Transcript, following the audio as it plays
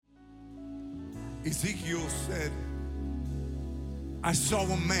Ezekiel said, I saw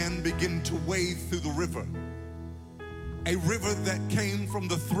a man begin to wade through the river, a river that came from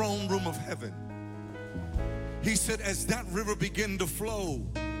the throne room of heaven. He said, as that river began to flow,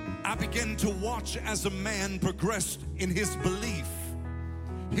 I began to watch as a man progressed in his belief,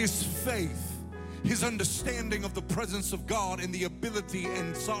 his faith, his understanding of the presence of God and the ability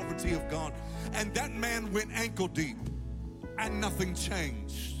and sovereignty of God. And that man went ankle deep and nothing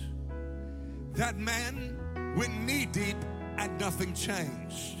changed. That man went knee deep and nothing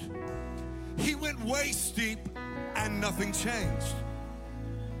changed. He went waist deep and nothing changed.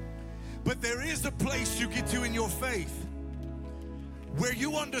 But there is a place you get to in your faith where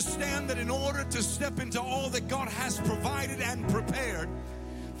you understand that in order to step into all that God has provided and prepared,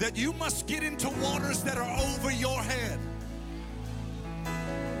 that you must get into waters that are over your head.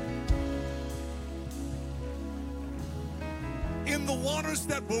 In the waters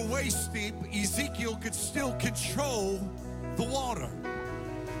that were waist deep, Ezekiel could still control the water.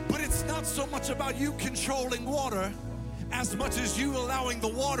 But it's not so much about you controlling water as much as you allowing the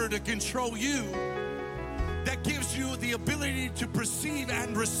water to control you that gives you the ability to perceive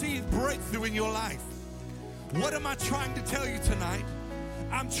and receive breakthrough in your life. What am I trying to tell you tonight?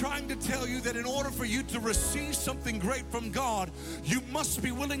 I'm trying to tell you that in order for you to receive something great from God, you must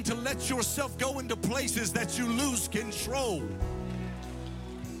be willing to let yourself go into places that you lose control.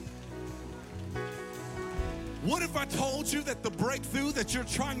 What if I told you that the breakthrough that you're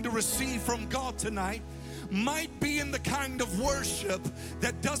trying to receive from God tonight might be in the kind of worship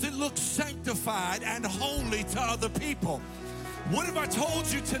that doesn't look sanctified and holy to other people? What if I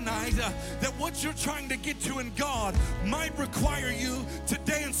told you tonight that what you're trying to get to in God might require you to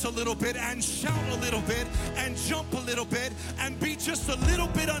dance a little bit and shout a little bit and jump a little bit and be just a little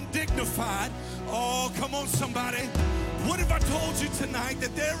bit undignified? Oh, come on, somebody. What if I told you tonight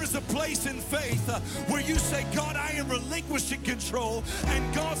that there is a place in faith where you say, God, I am relinquishing control,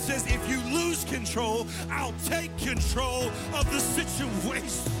 and God says, if you lose control, I'll take control of the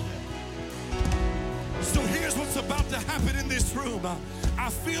situation. So here's what's about to happen in this room. I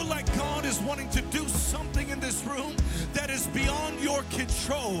feel like God is wanting to do something in this room that is beyond your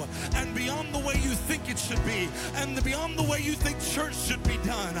control and beyond the way you think it should be and beyond the way you think church should be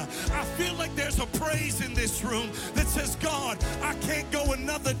done. I feel like there's a praise in this room that says, God, I can't go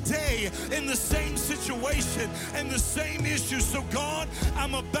another day in the same situation and the same issue. So God,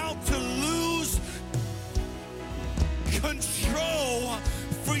 I'm about to lose control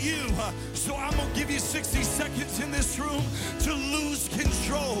for you. So I'm gonna give you 60 seconds in this room to lose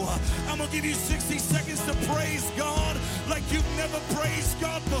control. I'm gonna give you 60 seconds to praise God like you've never praised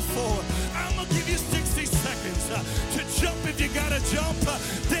God before. I'm gonna give you 60 seconds to jump if you gotta jump,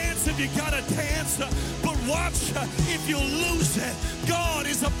 dance if you gotta dance, but watch if you lose it. God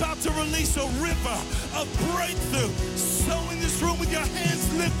is about to release a river of breakthrough. So in this room with your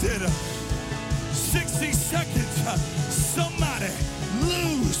hands lifted, 60 seconds, somebody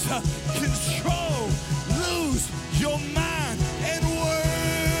lose control, lose your mind, and worship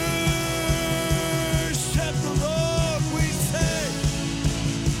the Lord, we say.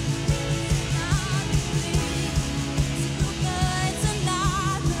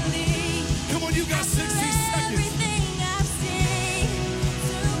 Come on, you got 60 seconds.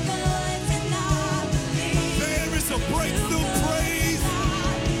 There is a breakthrough praise.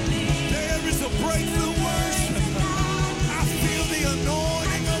 There is a breakthrough worship. I feel the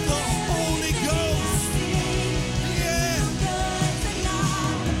anointing of the Holy Ghost. Yeah.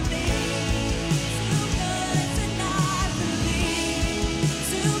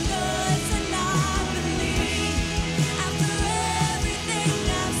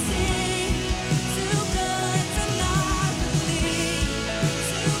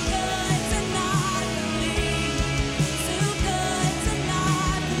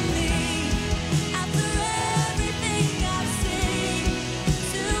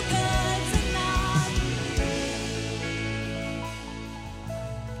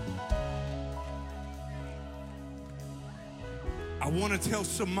 I want to tell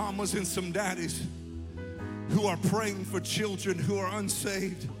some mamas and some daddies who are praying for children who are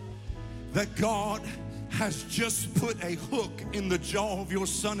unsaved that God has just put a hook in the jaw of your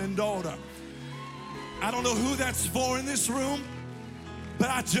son and daughter. I don't know who that's for in this room, but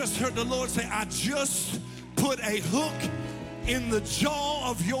I just heard the Lord say, I just put a hook in the jaw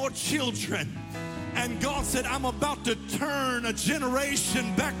of your children. And God said, I'm about to turn a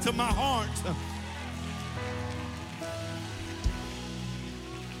generation back to my heart.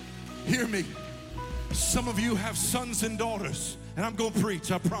 Hear me. Some of you have sons and daughters, and I'm going to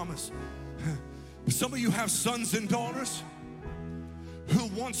preach, I promise. Some of you have sons and daughters who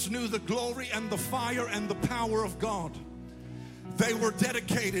once knew the glory and the fire and the power of God. They were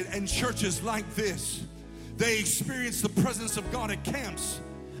dedicated in churches like this. They experienced the presence of God at camps.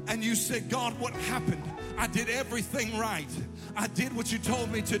 And you said, God, what happened? I did everything right. I did what you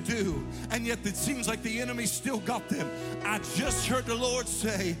told me to do. And yet it seems like the enemy still got them. I just heard the Lord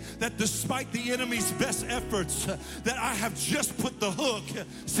say that despite the enemy's best efforts, that I have just put the hook.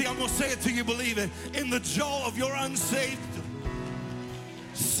 See, I'm going to say it till you believe it. In the jaw of your unsaved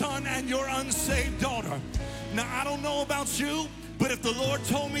son and your unsaved daughter. Now, I don't know about you, but if the Lord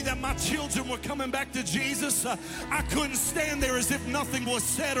told me that my children were coming back to Jesus, I couldn't stand there as if nothing was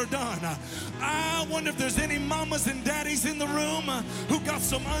said or done. I wonder if there's any mamas and daddies in the room who got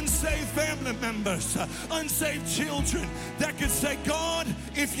some unsaved family members, unsaved children that could say, God,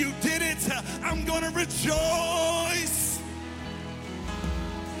 if you did it, I'm going to rejoice.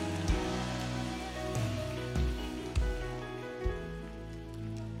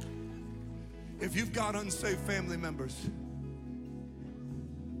 If you've got unsaved family members,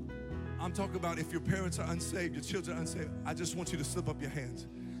 I'm talking about if your parents are unsaved, your children are unsaved, I just want you to slip up your hands.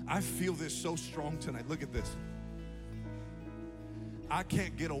 I feel this so strong tonight. Look at this. I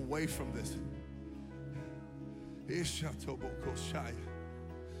can't get away from this.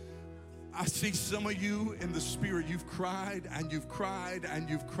 I see some of you in the spirit. You've cried and you've cried and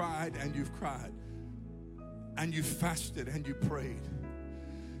you've cried and you've cried. And you fasted and you prayed.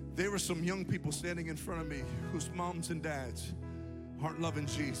 There were some young people standing in front of me whose moms and dads aren't loving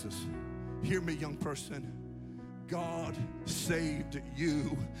Jesus. Hear me, young person. God saved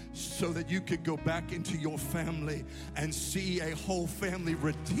you so that you could go back into your family and see a whole family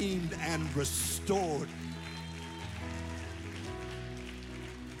redeemed and restored.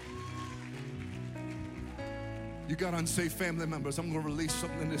 You got unsaved family members. I'm going to release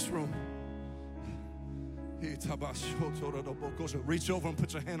something in this room. Reach over and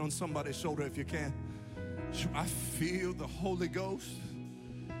put your hand on somebody's shoulder if you can. I feel the Holy Ghost.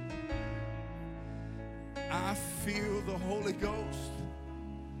 I feel the Holy Ghost.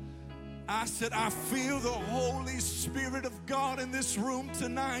 I said, I feel the Holy Spirit of God in this room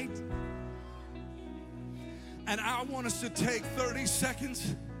tonight. And I want us to take 30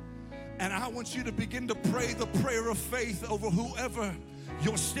 seconds and I want you to begin to pray the prayer of faith over whoever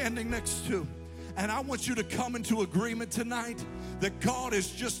you're standing next to. And I want you to come into agreement tonight that God is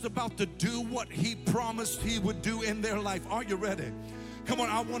just about to do what He promised He would do in their life. Are you ready? Come on,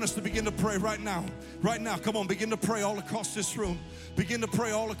 I want us to begin to pray right now. Right now, come on, begin to pray all across this room. Begin to pray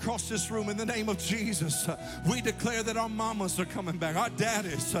all across this room in the name of Jesus. We declare that our mamas are coming back, our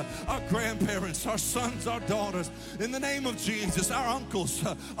daddies, our grandparents, our sons, our daughters. In the name of Jesus, our uncles,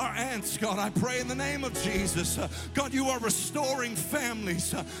 our aunts, God, I pray in the name of Jesus. God, you are restoring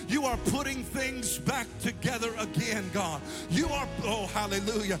families. You are putting things back together again, God. You are, oh,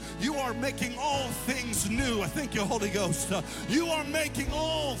 hallelujah. You are making all things new. I thank you, Holy Ghost. You are making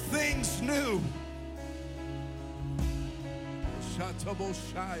all things new.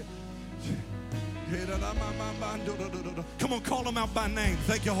 Come on, call them out by name.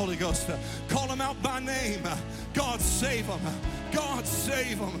 Thank you, Holy Ghost. Call them out by name. God save them. God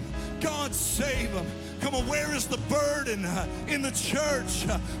save them. God save them. Come on, where is the burden in the church?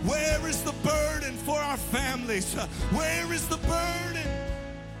 Where is the burden for our families? Where is the burden?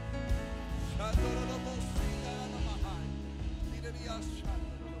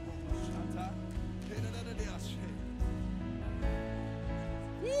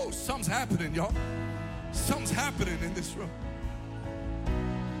 Woo, something's happening, y'all. Something's happening in this room.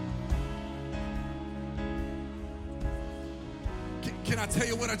 Can I tell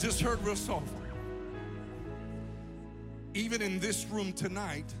you what I just heard real soft? Even in this room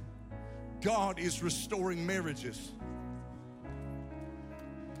tonight, God is restoring marriages.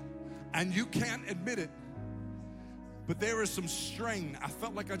 And you can't admit it, but there is some strain. I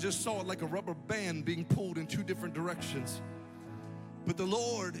felt like I just saw it like a rubber band being pulled in two different directions. But the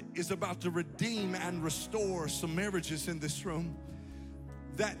Lord is about to redeem and restore some marriages in this room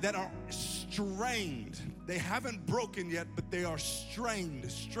that are strained. They haven't broken yet, but they are strained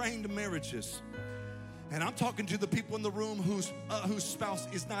marriages. And I'm talking to the people in the room whose spouse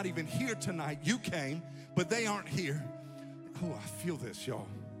is not even here tonight. You came, but they aren't here. Oh, I feel this, y'all.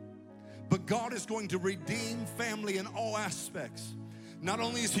 But God is going to redeem family in all aspects. Not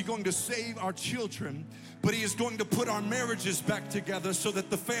only is He going to save our children, but He is going to put our marriages back together so that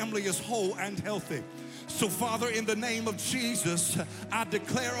the family is whole and healthy. So Father, in the name of Jesus, I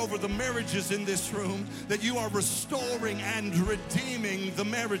declare over the marriages in this room that You are restoring and redeeming the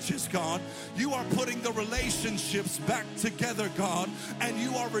marriages, God. You are putting the relationships back together, God, and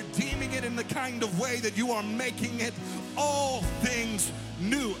You are redeeming it in the kind of way that You are making it all things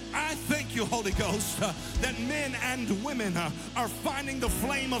new. I thank You, Holy Ghost, that men and women are finding the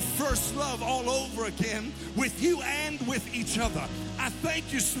flame of first love all over again with You and with each other. I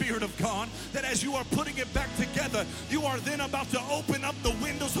thank You, Spirit of God, that as You are putting it back together, You are then about to open up the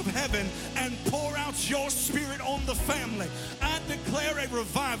windows of heaven and pour out Your Spirit on the family. I declare a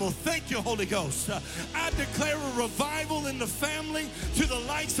revival. Thank You, Holy Ghost. I declare a revival in the family to the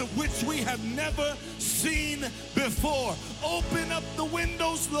likes of which we have never seen before. Open up the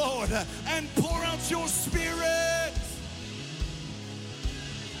windows, Lord, and pour out Your Spirit.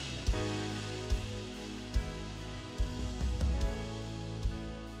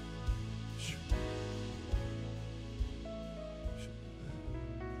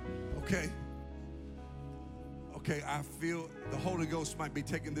 Okay, I feel the Holy Ghost might be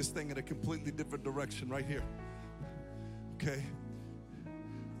taking this thing in a completely different direction right here. Okay,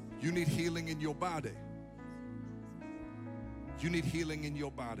 you need healing in your body. You need healing in your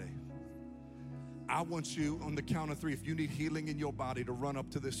body. I want you, on the count of 3, if you need healing in your body, to run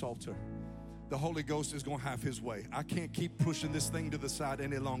up to this altar. The Holy Ghost is going to have His way. I can't keep pushing this thing to the side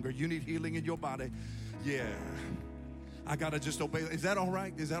any longer. You need healing in your body. Yeah. I got to just obey. Is that all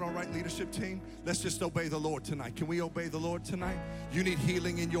right? Is that all right, leadership team? Let's just obey the Lord tonight. Can we obey the Lord tonight? You need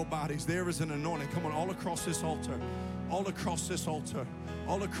healing in your bodies. There is an anointing. Come on, all across this altar. All across this altar.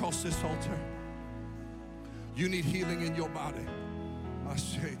 All across this altar. You need healing in your body.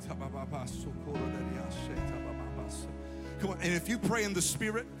 Come on, and if you pray in the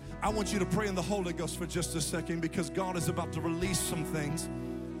Spirit, I want you to pray in the Holy Ghost for just a second, because God is about to release some things.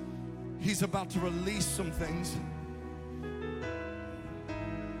 He's about to release some things.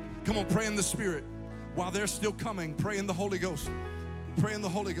 Come on, pray in the Spirit. While they're still coming, pray in the Holy Ghost. Pray in the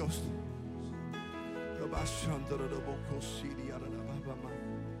Holy Ghost.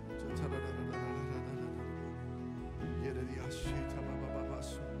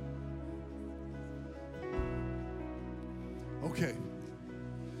 Okay.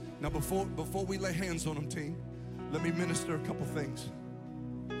 Now before we lay hands on them, team, let me minister a couple things.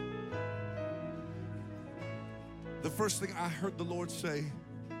 The first thing I heard the Lord say,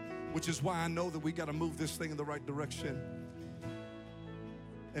 which is why I know that we got to move this thing in the right direction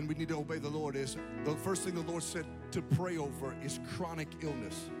and we need to obey the Lord, is the first thing the Lord said to pray over is chronic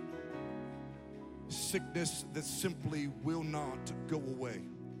illness. Sickness that simply will not go away.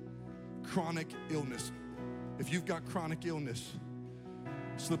 Chronic illness. If you've got chronic illness,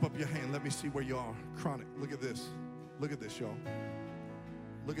 slip up your hand. Let me see where you are. Chronic. Look at this. Look at this, y'all.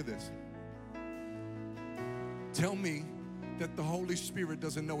 Look at this. Tell me that the Holy Spirit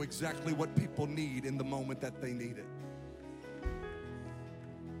doesn't know exactly what people need in the moment that they need it.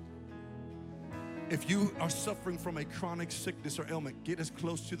 If you are suffering from a chronic sickness or ailment, get as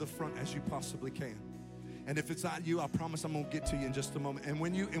close to the front as you possibly can. And if it's not you, I promise I'm going to get to you in just a moment. And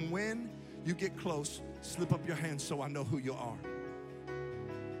when you get close, slip up your hand so I know who you are.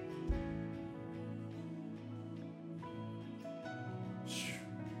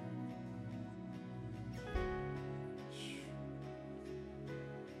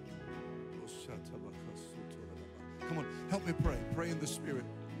 Come on, help me pray. Pray in the Spirit.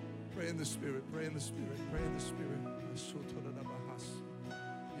 Pray in the Spirit. Pray in the Spirit. Pray in the Spirit.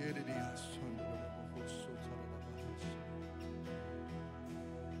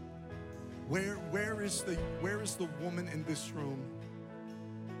 Where is the woman in this room?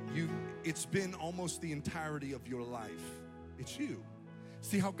 It's been almost the entirety of your life. It's you.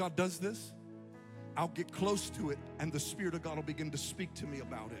 See how God does this? I'll get close to it and the Spirit of God will begin to speak to me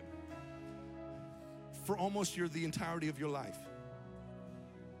about it. For almost the entirety of your life.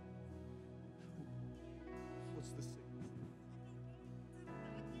 What's the sickness?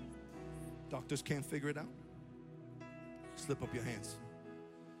 Doctors can't figure it out? Slip up your hands.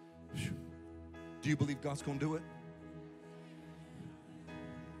 Do you believe God's going to do it?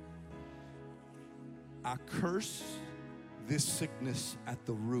 I curse this sickness at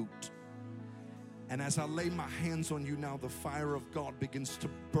the root. And as I lay my hands on you now, the fire of God begins to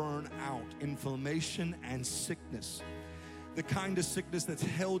burn out inflammation and sickness. The kind of sickness that's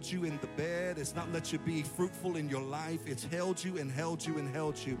held you in the bed. It's not let you be fruitful in your life. It's held you and held you and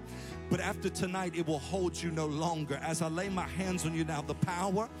held you. But after tonight, it will hold you no longer. As I lay my hands on you now, the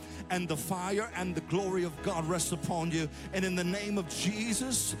power and the fire and the glory of God rests upon you. And in the name of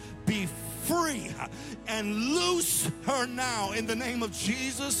Jesus, be free and loose her now in the name of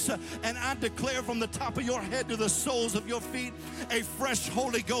Jesus. And I declare from the top of your head to the soles of your feet, a fresh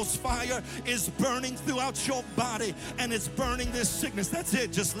Holy Ghost fire is burning throughout your body, and it's burning this sickness. That's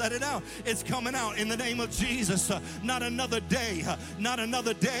it. Just let it out. It's coming out in the name of Jesus. Not another day. Not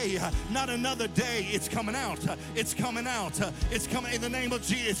another day. Not another day. It's coming out. It's coming out. It's coming in the name of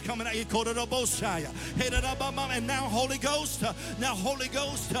Jesus. It's coming out. And now Holy Ghost,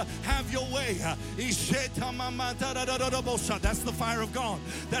 have your way. That's the fire of God.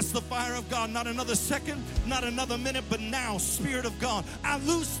 That's the fire of God. Not another second, not another minute, but now, Spirit of God, I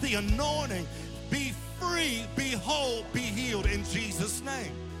loose the anointing. Be free, be whole, be healed in Jesus'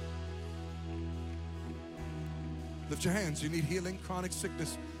 name. Lift your hands. You need healing, chronic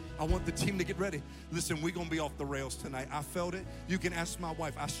sickness. I want the team to get ready. Listen, we're going to be off the rails tonight. I felt it. You can ask my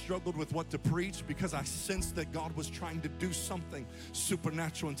wife. I struggled with what to preach because I sensed that God was trying to do something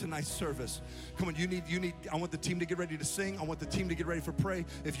supernatural in tonight's service. Come on, I want the team to get ready to sing. I want the team to get ready for pray.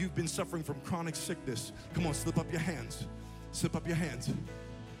 If you've been suffering from chronic sickness, come on, slip up your hands. Slip up your hands.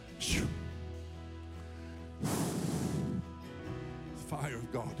 Fire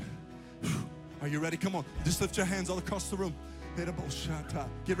of God. Are you ready? Come on, just lift your hands all across the room.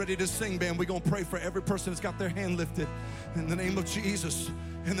 Get ready to sing, band. We're going to pray for every person that's got their hand lifted. In the name of Jesus.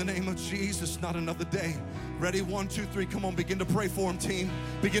 In the name of Jesus. Not another day. Ready? 1, 2, 3. Come on, begin to pray for them, team.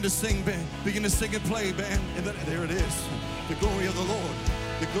 Begin to sing, band. Begin to sing and play, band. And there it is. The glory of the Lord.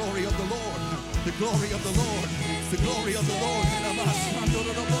 The glory of the Lord. The glory of the Lord. The glory of the Lord.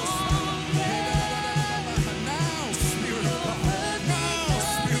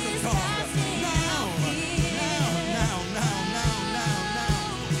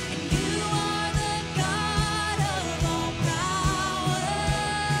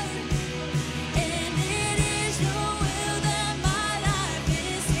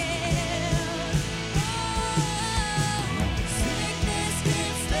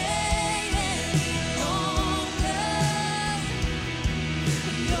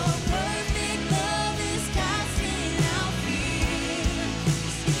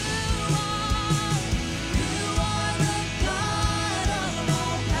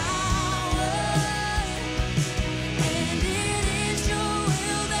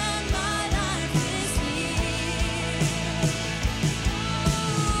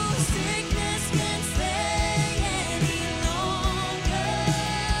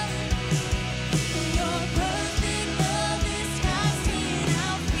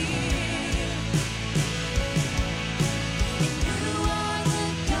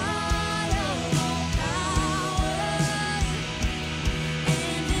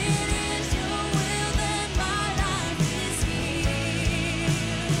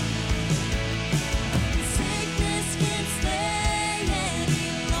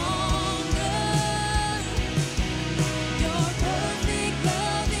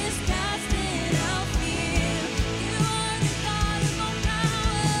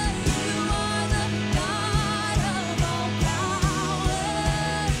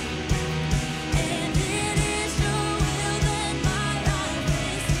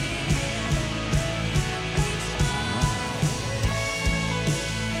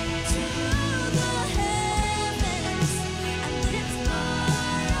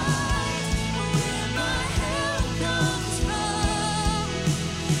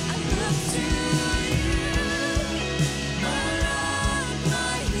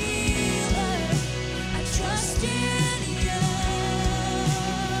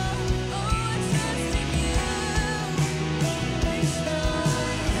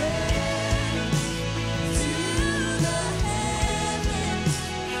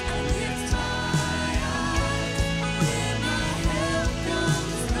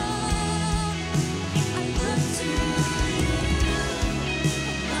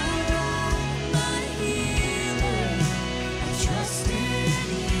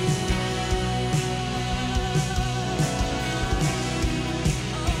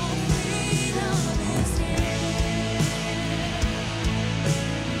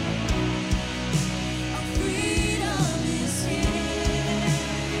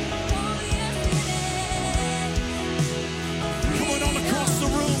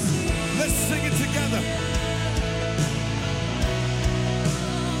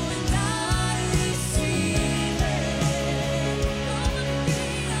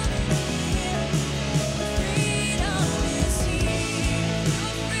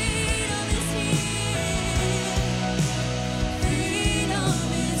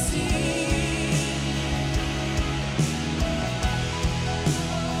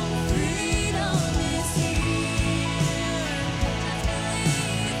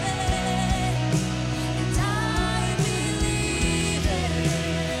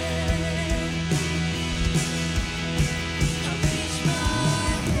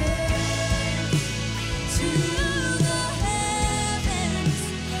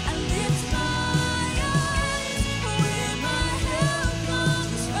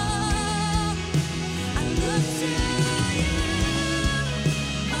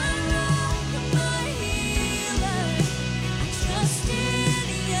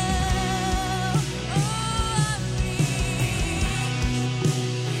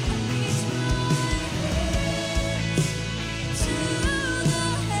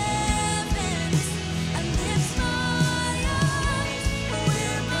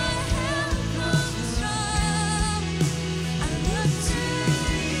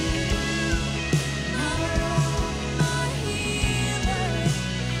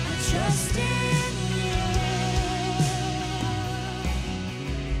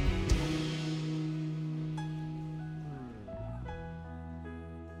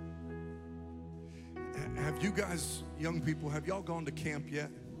 you guys, young people, have y'all gone to camp yet?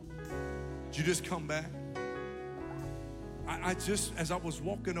 Did you just come back? I just, as I was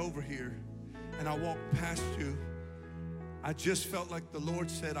walking over here and I walked past you, I just felt like the Lord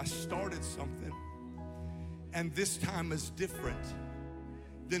said, I started something, and this time is different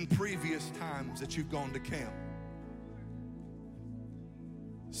than previous times that you've gone to camp.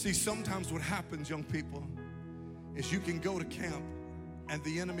 See, sometimes what happens, young people, is you can go to camp and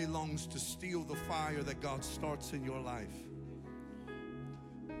the enemy longs to steal the fire that God starts in your life.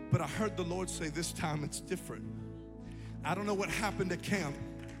 But I heard the Lord say this time it's different. I don't know what happened at camp,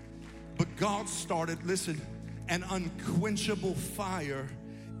 but God started, listen, an unquenchable fire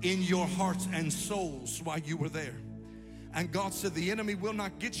in your hearts and souls while you were there. And God said the enemy will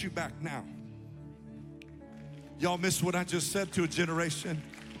not get you back now. Y'all missed what I just said to a generation.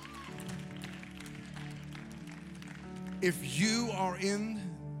 If you are in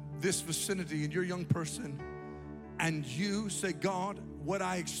this vicinity and you're a young person and you say, God, what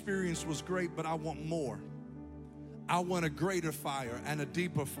I experienced was great, but I want more. I want a greater fire and a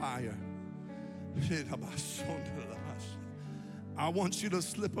deeper fire. I want you to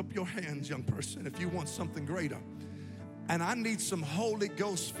slip up your hands, young person, if you want something greater. And I need some Holy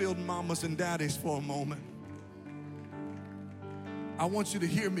Ghost-filled mamas and daddies for a moment. I want you to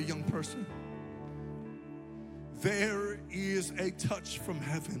hear me, young person. There is a touch from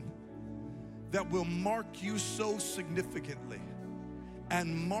heaven that will mark you so significantly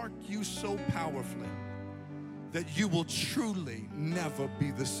and mark you so powerfully that you will truly never be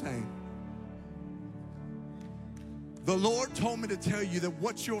the same. The Lord told me to tell you that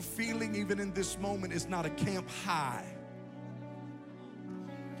what you're feeling even in this moment is not a camp high.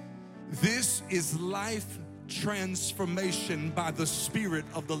 This is life transformation by the Spirit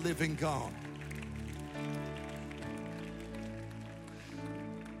of the living God.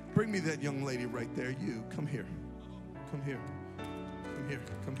 Bring me that young lady right there. You, come here. Come here. Come here.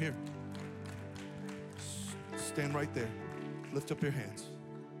 Come here. Stand right there. Lift up your hands.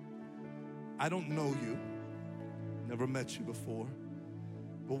 I don't know you. Never met you before.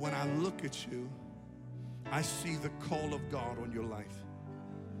 But when I look at you, I see the call of God on your life.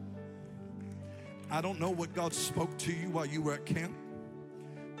 I don't know what God spoke to you while you were at camp,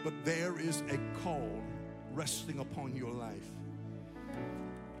 but there is a call resting upon your life.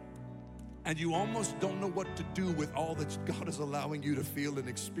 And you almost don't know what to do with all that God is allowing you to feel and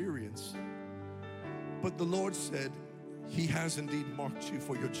experience. But the Lord said, He has indeed marked you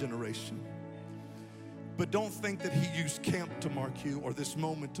for your generation. But don't think that He used camp to mark you or this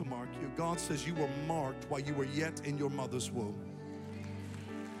moment to mark you. God says you were marked while you were yet in your mother's womb.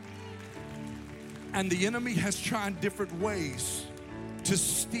 And the enemy has tried different ways to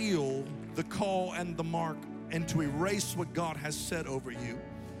steal the call and the mark and to erase what God has said over you.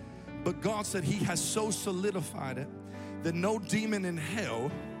 But God said He has so solidified it that no demon in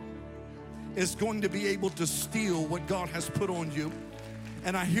hell is going to be able to steal what God has put on you.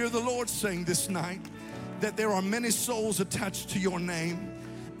 And I hear the Lord saying this night that there are many souls attached to your name.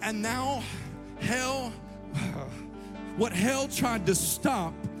 And now hell, what hell tried to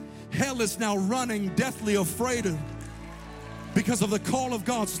stop, hell is now running deathly afraid of because of the call of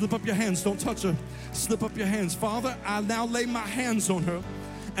God. Slip up your hands. Don't touch her. Slip up your hands. Father, I now lay my hands on her.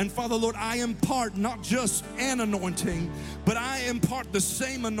 And Father, Lord, I impart not just an anointing, but I impart the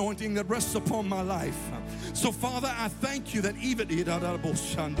same anointing that rests upon my life. So Father, I thank you that even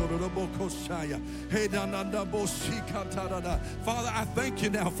Father, I thank you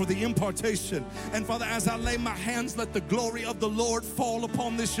now for the impartation. And Father, as I lay my hands, let the glory of the Lord fall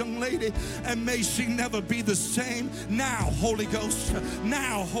upon this young lady, and may she never be the same. Now, Holy Ghost,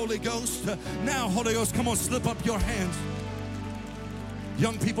 now, Holy Ghost, now, Holy Ghost, come on, slip up your hands.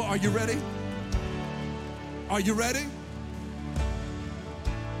 Young people, are you ready? Are you ready?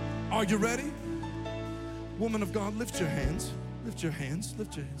 Are you ready? Woman of God, lift your hands. Lift your hands.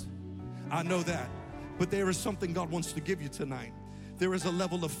 Lift your hands. I know that. But there is something God wants to give you tonight. There is a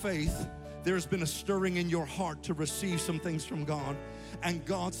level of faith. There has been a stirring in your heart to receive some things from God. And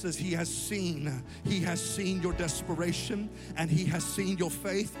God says He has seen your desperation, and He has seen your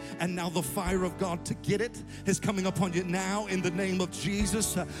faith, and now the fire of God to get it is coming upon you now. In the name of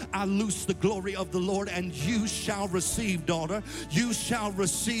Jesus, I loose the glory of the Lord, and you shall receive, daughter. You shall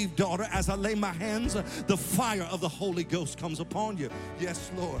receive, daughter. As I lay my hands, the fire of the Holy Ghost comes upon you.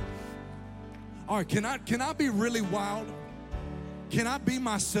 Yes, Lord. All right, can I be really wild? Can I be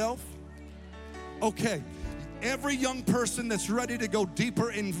myself? Okay. Every young person that's ready to go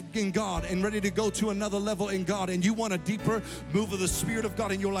deeper in God and ready to go to another level in God, and you want a deeper move of the Spirit of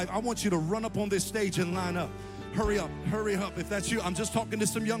God in your life, I want you to run up on this stage and line up. Hurry up, hurry up. If that's you, I'm just talking to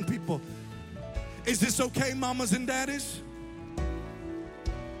some young people. Is this okay, mamas and daddies?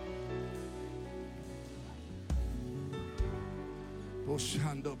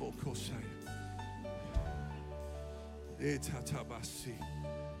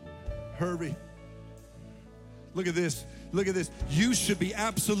 Hurry. Look at this. Look at this. You should be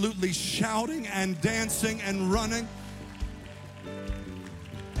absolutely shouting and dancing and running.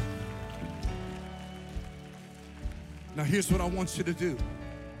 Now here's what I want you to do.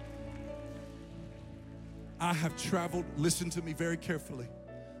 I have traveled, listen to me very carefully.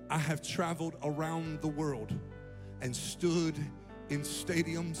 I have traveled around the world and stood in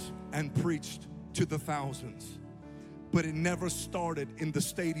stadiums and preached to the thousands. But it never started in the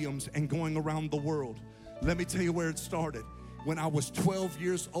stadiums and going around the world. Let me tell you where it started. When I was 12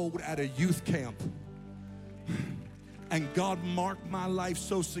 years old at a youth camp, and God marked my life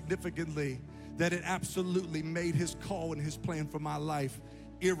so significantly that it absolutely made His call and His plan for my life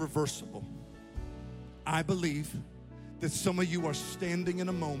irreversible. I believe that some of you are standing in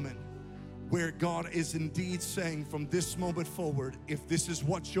a moment where God is indeed saying, from this moment forward, if this is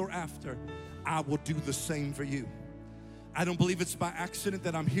what you're after, I will do the same for you. I don't believe it's by accident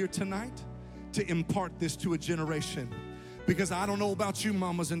that I'm here tonight to impart this to a generation, because I don't know about you,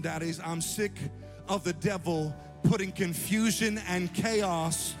 mamas and daddies, I'm sick of the devil putting confusion and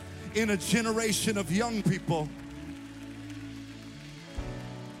chaos in a generation of young people.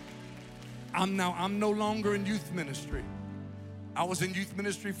 I'm no longer in youth ministry. I was in youth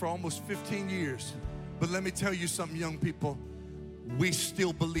ministry for almost 15 years. But let me tell you something, young people. We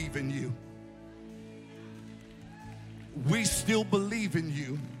still believe in you. We still believe in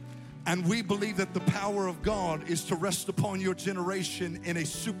you. And we believe that the power of God is to rest upon your generation in a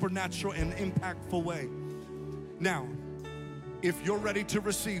supernatural and impactful way. Now, if you're ready to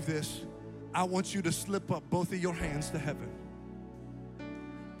receive this, I want you to slip up both of your hands to heaven.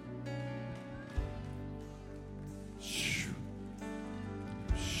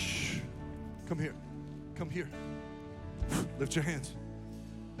 Come here. Come here. Lift your hands.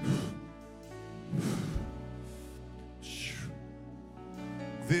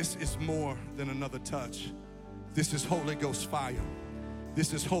 This is more than another touch. This is Holy Ghost fire.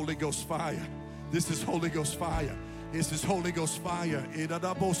 This is Holy Ghost fire. This is Holy Ghost fire. This is Holy Ghost fire.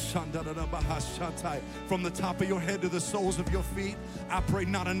 From the top of your head to the soles of your feet, I pray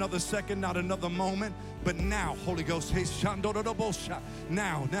not another second, not another moment, but now, Holy Ghost.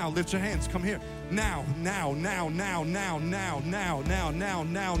 Now, lift your hands. Come here. Now.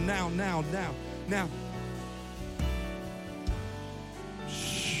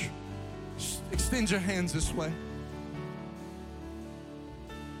 Shh. Extend your hands this way.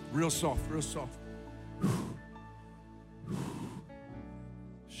 Real soft, real soft.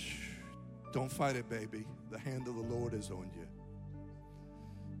 Don't fight it, baby. The hand of the Lord is on you.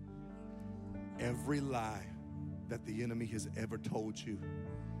 Every lie that the enemy has ever told you,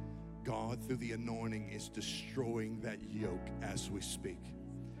 God, through the anointing, is destroying that yoke as we speak.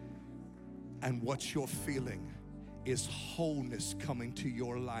 And what you're feeling is wholeness coming to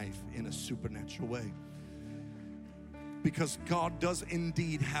your life in a supernatural way. Because God does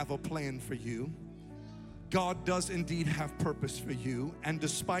indeed have a plan for you. God does indeed have purpose for you. And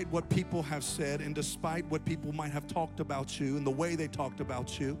despite what people have said, and despite what people might have talked about you and the way they talked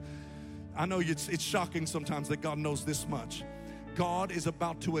about you, I know it's shocking sometimes that God knows this much. God is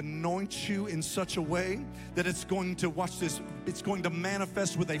about to anoint you in such a way that it's going to, watch this, it's going to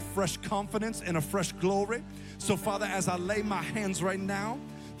manifest with a fresh confidence and a fresh glory. So Father, as I lay my hands right now,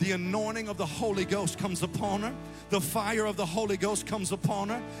 the anointing of the Holy Ghost comes upon her. The fire of the Holy Ghost comes upon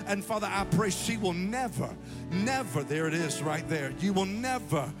her. And Father, I pray she will never, there it is right there. You will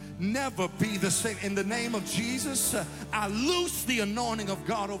never be the same. In the name of Jesus, I loose the anointing of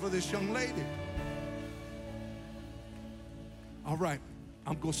God over this young lady. All right,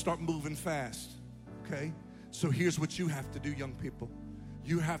 I'm going to start moving fast, okay? So here's what you have to do, young people.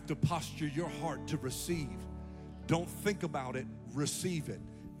 You have to posture your heart to receive. Don't think about it, receive it.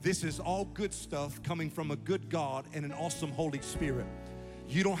 This is all good stuff coming from a good God and an awesome Holy Spirit.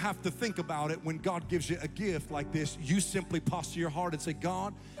 You don't have to think about it when God gives you a gift like this. You simply posture your heart and say,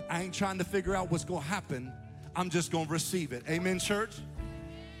 God, I ain't trying to figure out what's going to happen. I'm just going to receive it. Amen, church?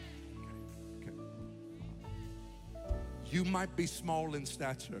 Okay. You might be small in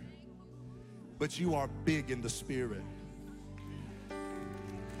stature, but you are big in the Spirit.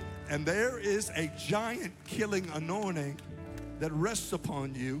 And there is a giant killing anointing that rests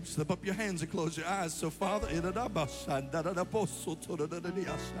upon you. Slip up your hands and close your eyes. So, Father,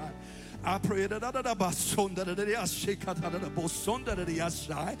 I pray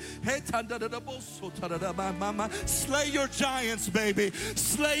slay your giants, baby.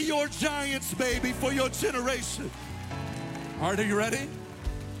 Slay your giants, baby, for your generation. All right, are you ready?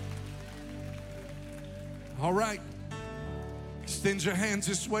 All right. Extend your hands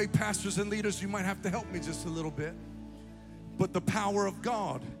this way. Pastors and leaders, you might have to help me just a little bit. But the power of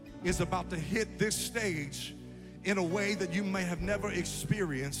God is about to hit this stage in a way that you may have never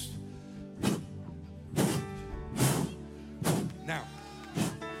experienced. Now,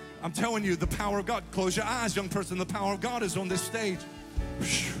 I'm telling you, the power of God. Close your eyes, young person. The power of God is on this stage.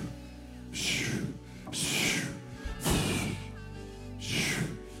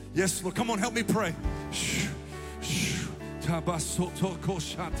 Yes, Lord, come on, help me pray.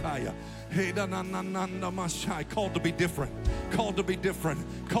 Called to be different. Called to be different.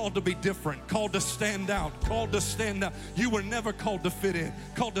 Called to be different. Called to stand out. Called to stand out. You were never called to fit in.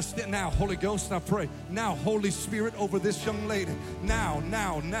 Called to stand. Now, Holy Ghost, I pray. Now, Holy Spirit, over this young lady. Now.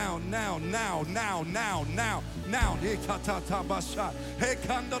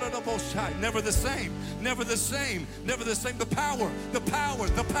 Never the same. Never the same. Never the same. The power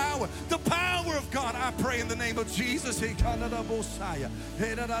of God. I pray in the name of Jesus.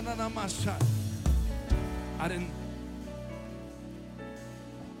 I didn't.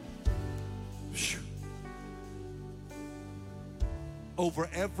 Over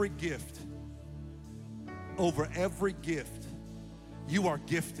every gift, you are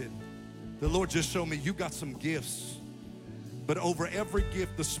gifted. The Lord just showed me you got some gifts. But over every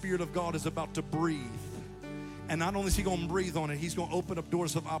gift, the Spirit of God is about to breathe. And not only is He going to breathe on it, He's going to open up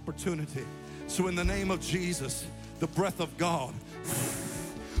doors of opportunity. So in the name of Jesus, the breath of God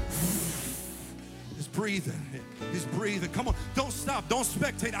is breathing. He's breathing. Come on, don't stop, don't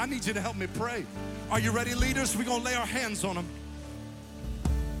spectate. I need you to help me pray. Are you ready, leaders? We're going to lay our hands on them.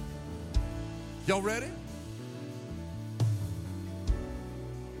 Y'all ready?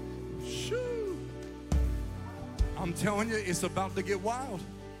 Shoo. I'm telling you, it's about to get wild.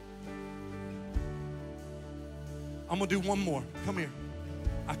 I'm going to do one more. Come here.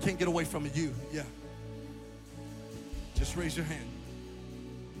 I can't get away from you. Yeah. Just raise your hand.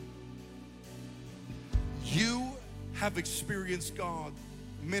 You have experienced God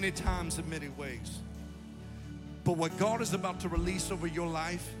many times in many ways. But what God is about to release over your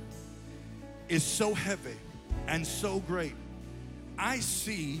life is so heavy and so great. I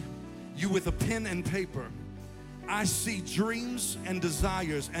see you with a pen and paper. I see dreams and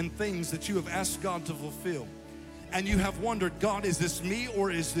desires and things that you have asked God to fulfill. And you have wondered, God, is this me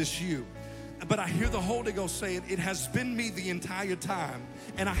or is this you? But I hear the Holy Ghost saying, it has been me the entire time,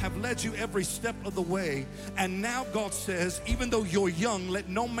 and I have led you every step of the way. And now God says, even though you're young, let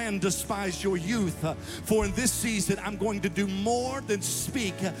no man despise your youth. For in this season, I'm going to do more than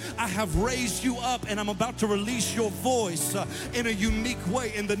speak. I have raised you up, and I'm about to release your voice in a unique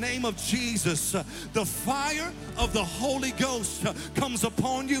way. In the name of Jesus, the fire of the Holy Ghost comes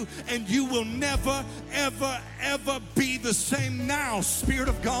upon you, and you will never, ever, ever be the same. Now, Spirit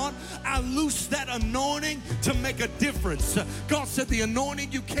of God, I loose that anointing to make a difference. God said the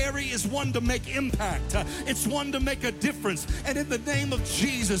anointing you carry is one to make impact. It's one to make a difference. And in the name of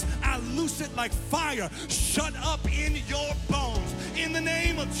Jesus, I loose it like fire. Shut up in your bones. In the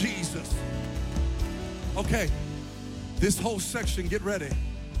name of Jesus. Okay, this whole section, get ready.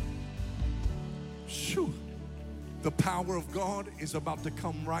 Shoo. The power of God is about to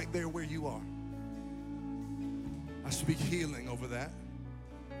come right there where you are. I speak healing over that.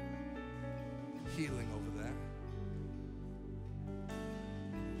 Healing over that.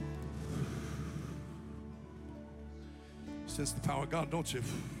 Sense the power of God, don't you?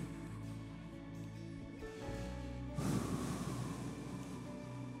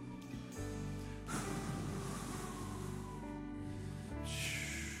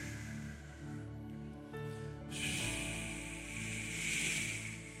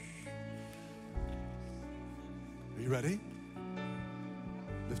 Are you ready?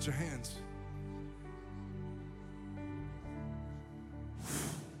 Lift your hands.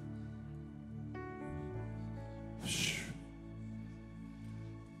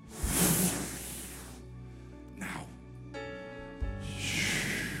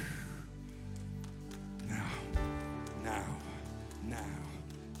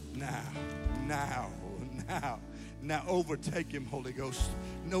 Now overtake him, Holy Ghost.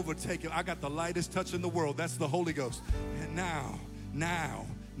 Overtake him. I got the lightest touch in the world. That's the Holy Ghost. And now.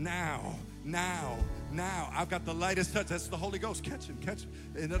 I've got the lightest touch. That's the Holy Ghost. Catch him.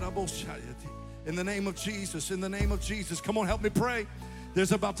 In the name of Jesus, in the name of Jesus. Come on, help me pray.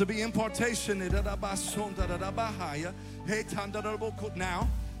 There's about to be impartation.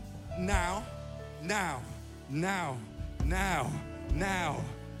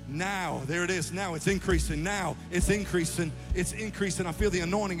 Now, there it is. Now it's increasing. Now it's increasing. It's increasing. I feel the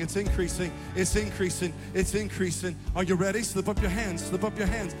anointing. It's increasing. It's increasing. It's increasing. Are you ready? Slip up your hands. Slip up your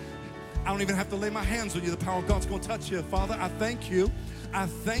hands. I don't even have to lay my hands on you. The power of God's going to touch you. Father, I thank you. I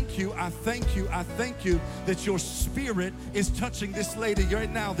thank you. I thank you. I thank you that your spirit is touching this lady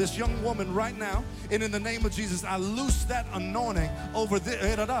right now, this young woman right now. And in the name of Jesus, I loose that anointing over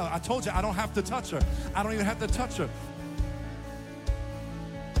this. I told you I don't have to touch her. I don't even have to touch her.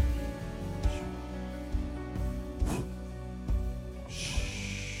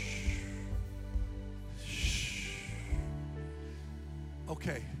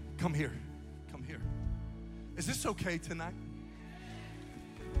 Okay, come here. Come here. Is this okay tonight?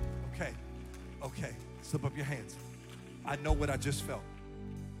 Okay. Okay. Slip up your hands. I know what I just felt.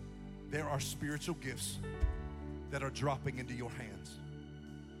 There are spiritual gifts that are dropping into your hands.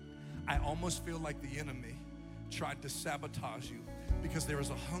 I almost feel like the enemy tried to sabotage you because there is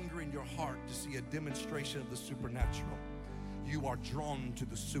a hunger in your heart to see a demonstration of the supernatural. You are drawn to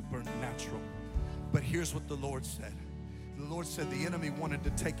the supernatural. But here's what the Lord said. The Lord said the enemy wanted to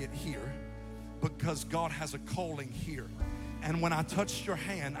take it here because God has a calling here. And when I touched your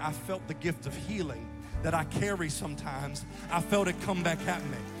hand, I felt the gift of healing that I carry sometimes. I felt it come back at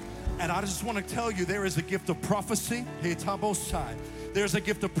me. And I just want to tell you, there is a gift of prophecy. There's a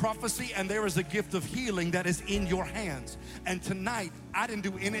gift of prophecy and there is a gift of healing that is in your hands. And tonight, I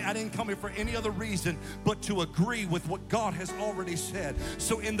didn't come here for any other reason but to agree with what God has already said.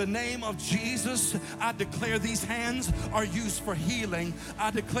 So in the name of Jesus, I declare these hands are used for healing. I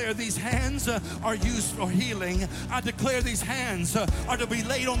declare these hands are used for healing. I declare these hands are to be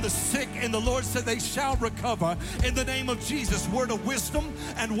laid on the sick, and the Lord said they shall recover. In the name of Jesus, word of wisdom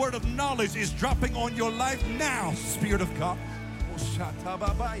and word of knowledge is dropping on your life now, Spirit of God.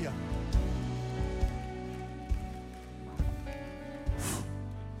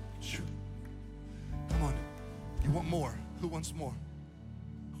 Come on. You want more? Who wants more?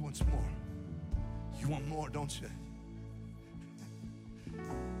 Who wants more? You want more, don't you?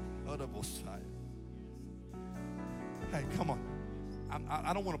 Hey, come on.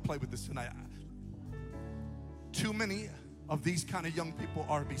 I don't want to play with this tonight. Too many of these kind of young people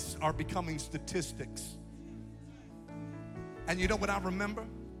are becoming statistics. And you know what I remember?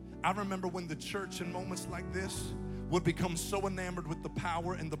 I remember when the church in moments like this would become so enamored with the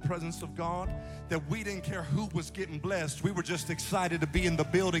power and the presence of God that we didn't care who was getting blessed. We were just excited to be in the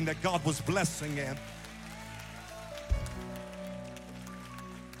building that God was blessing in.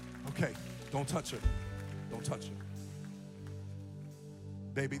 Okay, don't touch her. Don't touch her.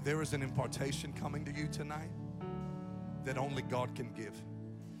 Baby, there is an impartation coming to you tonight that only God can give.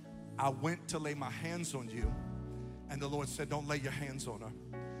 I went to lay my hands on you, and the Lord said, don't lay your hands on her,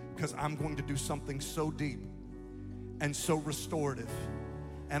 because I'm going to do something so deep and so restorative,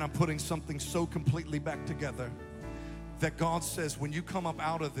 and I'm putting something so completely back together that God says when you come up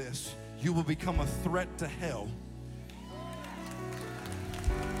out of this, you will become a threat to hell.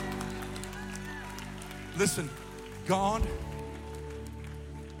 Listen, God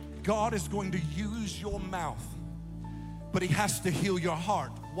is going to use your mouth, but He has to heal your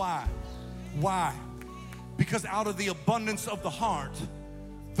heart. Why? Why? Because out of the abundance of the heart,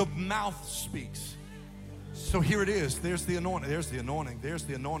 the mouth speaks. So here it is. There's the anointing. There's the anointing. There's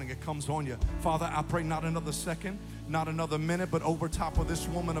the anointing. It comes on you. Father, I pray not another second, not another minute, but over top of this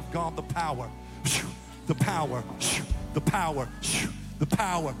woman of God, the power. The power. The power. The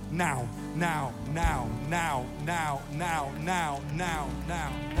power. Now. Now. Now. Now. Now. Now. Now. Now.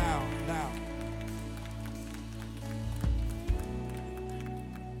 Now. Now. Now.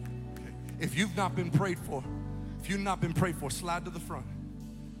 If you've not been prayed for, slide to the front.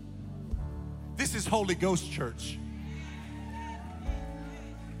 This is Holy Ghost church.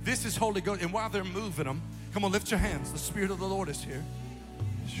 This is Holy Ghost. And while they're moving them, come on, lift your hands. The Spirit of the Lord is here.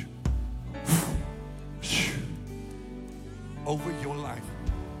 Over your life.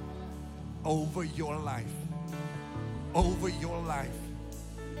 Over your life. Over your life.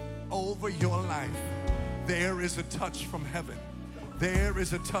 Over your life. There is a touch from heaven. There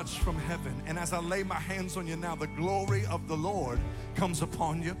is a touch from heaven. And as I lay my hands on you now, the glory of the Lord comes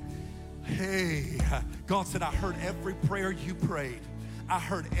upon you. Hey, God said, I heard every prayer you prayed. I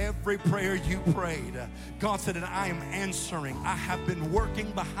heard every prayer you prayed. God said, and I am answering. I have been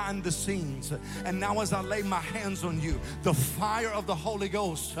working behind the scenes. And now as I lay my hands on you, the fire of the Holy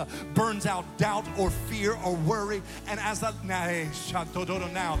Ghost burns out doubt or fear or worry. And as I,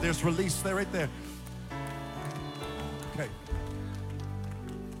 now there's release there, right there. Okay.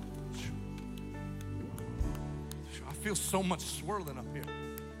 I feel so much swirling up here.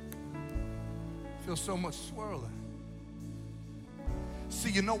 I feel so much swirling. See,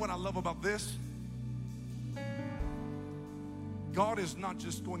 you know what I love about this? God is not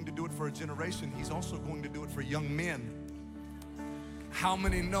just going to do it for a generation, He's also going to do it for young men. How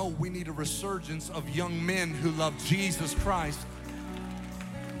many know we need a resurgence of young men who love Jesus Christ?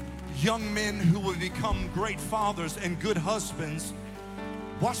 Young men who will become great fathers and good husbands.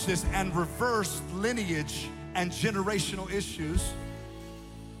 Watch this, and reverse lineage and generational issues.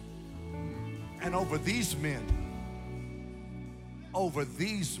 And over these men, over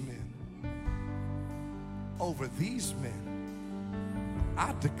these men, over these men,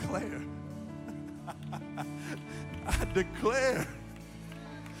 I declare, I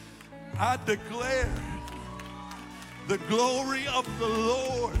declare, the glory of the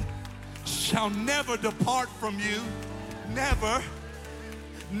Lord shall never depart from you. Never,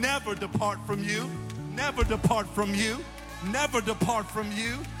 never depart from you. Never depart from you. Never depart from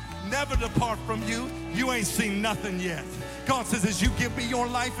you. Never depart from you. You ain't seen nothing yet. God says, as you give me your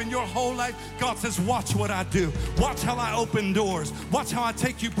life and your whole life, God says, watch what I do. Watch how I open doors. Watch how I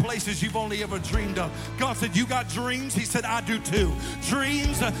take you places you've only ever dreamed of. God said, you got dreams? He said, I do too.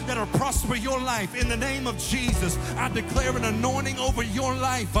 Dreams that are prosper your life. In the name of Jesus, I declare an anointing over your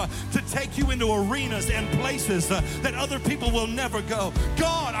life to take you into arenas and places that other people will never go.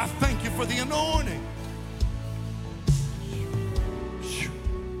 God, I thank you for the anointing.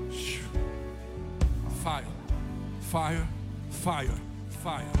 Fire, fire, fire,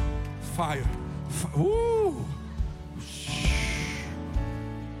 fire, fire, fire. Ooh.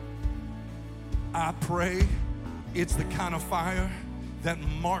 I pray it's the kind of fire that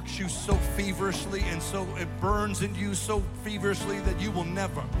marks you so feverishly, and so it burns in you so feverishly that you will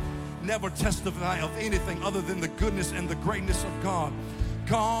never testify of anything other than the goodness and the greatness of God.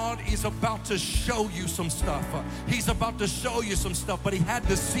 God is about to show you some stuff. He's about to show you some stuff, but He had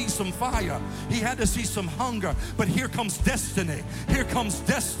to see some fire. He had to see some hunger. But here comes destiny. Here comes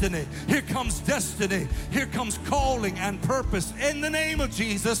destiny. Here comes destiny. Here comes calling and purpose. In the name of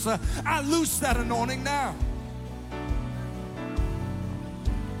Jesus, I loose that anointing now.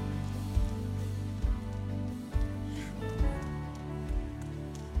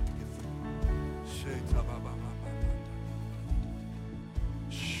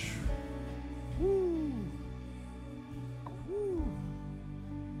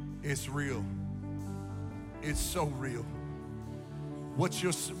 It's real. It's so real. What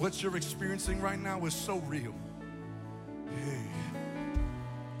you're experiencing right now is so real. Hey.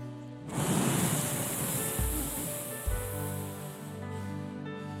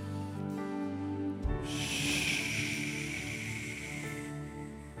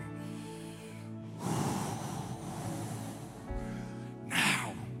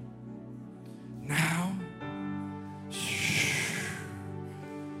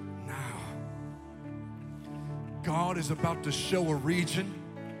 God is about to show a region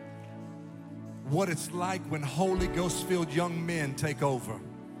what it's like when Holy Ghost-filled young men take over.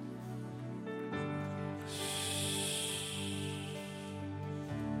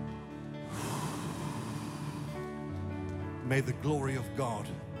 May the glory of God,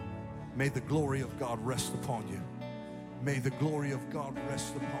 may the glory of God rest upon you. May the glory of God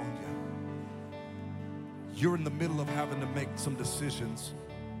rest upon you. You're in the middle of having to make some decisions,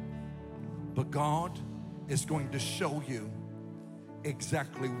 but God is going to show you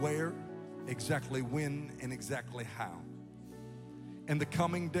exactly where, exactly when, and exactly how. In the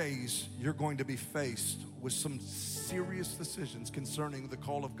coming days, you're going to be faced with some serious decisions concerning the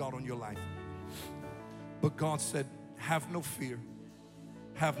call of God on your life. But God said, have no fear,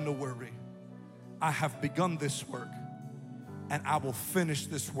 have no worry. I have begun this work, and I will finish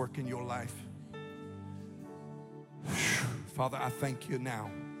this work in your life. Father, I thank you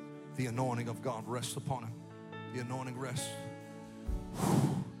now. The anointing of God rests upon him. The anointing rests.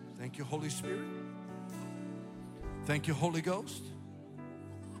 Thank you, Holy Spirit. Thank you, Holy Ghost.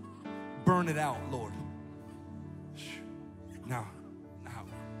 Burn it out, Lord. Now,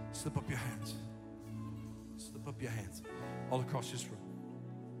 slip up your hands. Slip up your hands all across this room.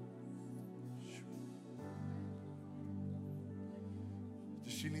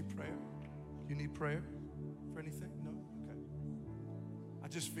 Does she need prayer? You need prayer for anything? No? Okay.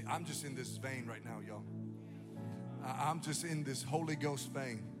 I'm just in this vein right now, y'all. I'm just in this Holy Ghost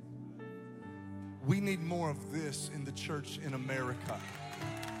vein. We need more of this in the church in America.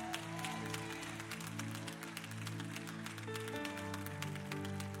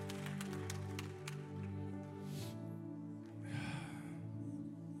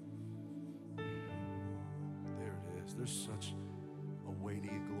 There it is. There's such a weighty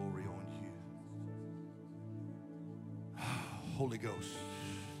glory on you. Holy Ghost.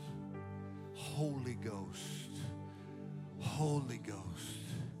 Holy Ghost. Holy Ghost.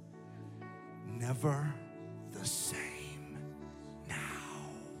 Never the same now.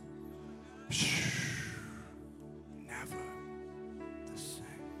 Never the same.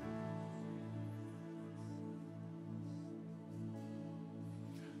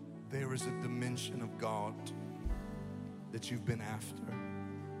 There is a dimension of God that you've been after.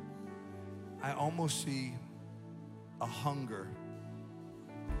 I almost see a hunger.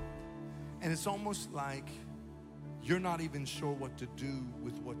 And it's almost like you're not even sure what to do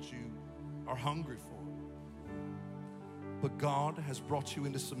with what you are hungry for. But God has brought you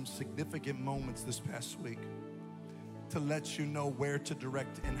into some significant moments this past week to let you know where to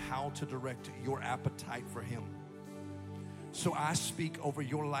direct and how to direct your appetite for Him. So I speak over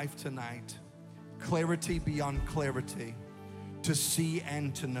your life tonight, clarity beyond clarity, to see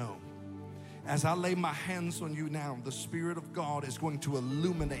and to know. As I lay my hands on you now, the Spirit of God is going to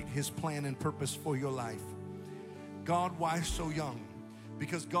illuminate His plan and purpose for your life. God, why so young?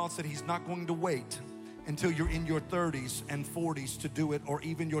 Because God said He's not going to wait until you're in your 30s and 40s to do it, or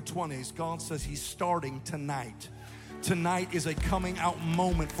even your 20s. God says He's starting tonight. Tonight is a coming out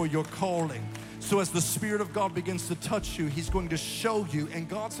moment for your calling. So as the Spirit of God begins to touch you, He's going to show you. And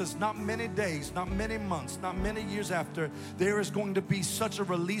God says not many days, not many months, not many years after, there is going to be such a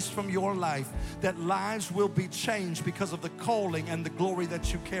release from your life that lives will be changed because of the calling and the glory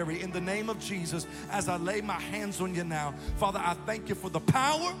that you carry. In the name of Jesus, as I lay my hands on you now, Father, I thank you for the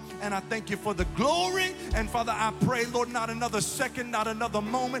power and I thank you for the glory. And Father, I pray, Lord, not another second, not another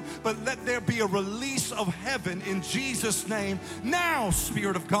moment, but let there be a release of heaven in Jesus' name. Now,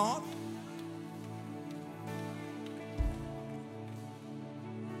 Spirit of God.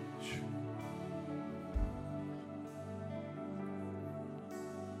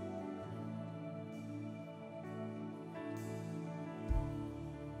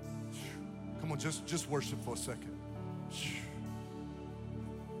 Come on, just worship for a second.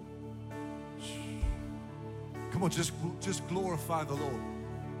 Come on, just glorify the Lord.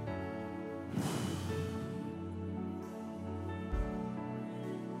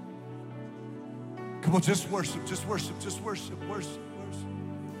 Come on, just worship, just worship, just worship, worship, worship.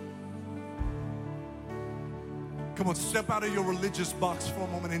 Come on, step out of your religious box for a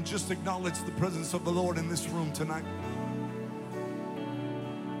moment and just acknowledge the presence of the Lord in this room tonight.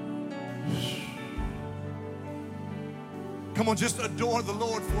 Come on, just adore the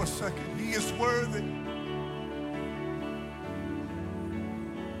Lord for a second. He is worthy.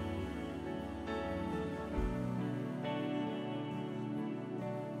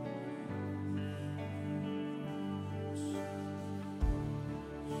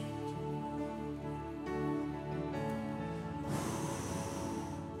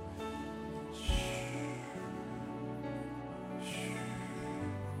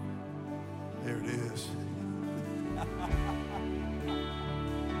 There it is.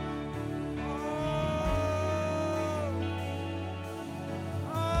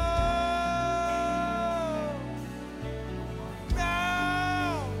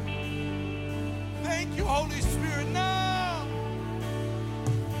 Holy Spirit, now.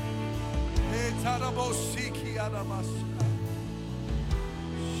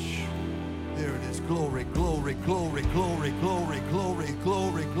 There it is. Glory, glory, glory, glory, glory, glory,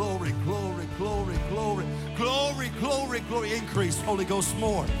 glory, glory, glory, glory, glory, glory, glory, glory. Increase, Holy Ghost,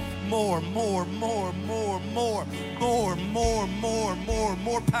 more. More, more, more, more, more, more, more, more, more,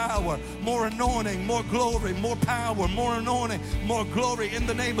 more power, more anointing, more glory, more power, more anointing, more glory in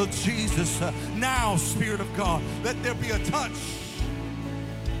the name of Jesus. Now, Spirit of God, let there be a touch.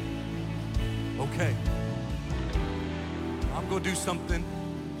 Okay. I'm going to do something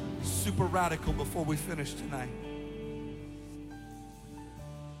super radical before we finish tonight.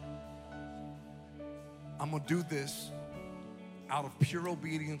 I'm going to do this out of pure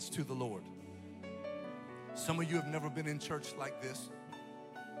obedience to the Lord. Some of you have never been in church like this,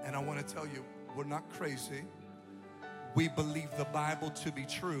 and I want to tell you, we're not crazy. We believe the Bible to be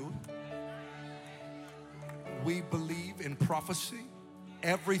true. We believe in prophecy.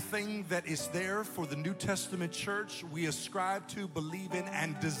 Everything that is there for the New Testament church, we ascribe to, believe in,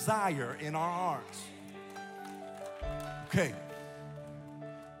 and desire in our hearts. Okay,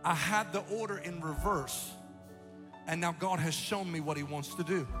 I had the order in reverse. And now God has shown me what He wants to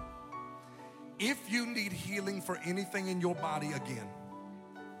do. If you need healing for anything in your body again,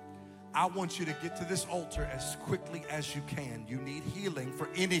 I want you to get to this altar as quickly as you can. You need healing for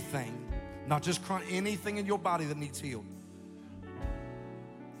anything, not just anything in your body that needs healed.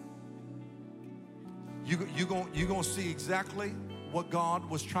 You're going to see exactly what God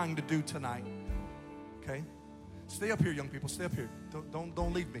was trying to do tonight. Okay? Stay up here, young people. Stay up here.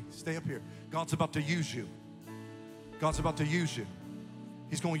 Don't leave me. Stay up here. God's about to use you. God's about to use you.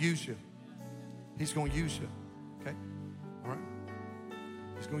 He's going to use you. He's going to use you. Okay? All right?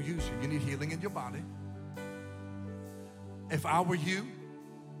 He's going to use you. You need healing in your body. If I were you,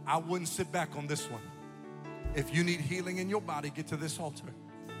 I wouldn't sit back on this one. If you need healing in your body, get to this altar.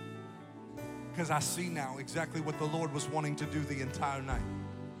 Because I see now exactly what the Lord was wanting to do the entire night.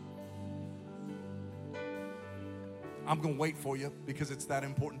 I'm going to wait for you because it's that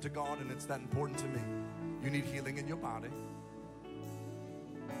important to God and it's that important to me. You need healing in your body.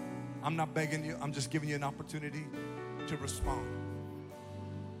 I'm not begging you. I'm just giving you an opportunity to respond.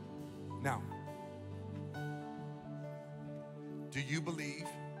 Now, do you believe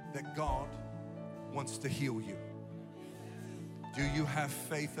that God wants to heal you? Do you have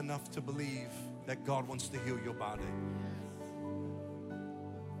faith enough to believe that God wants to heal your body?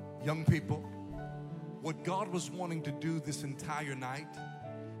 Young people, what God was wanting to do this entire night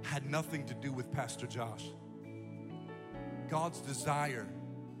had nothing to do with Pastor Josh. God's desire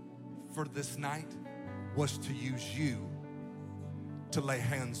for this night was to use you to lay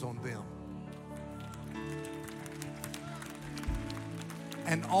hands on them.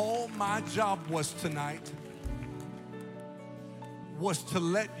 And all my job was tonight was to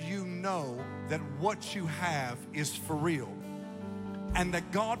let you know that what you have is for real. And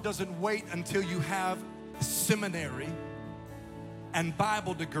that God doesn't wait until you have seminary and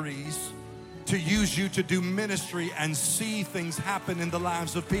Bible degrees to use you to do ministry and see things happen in the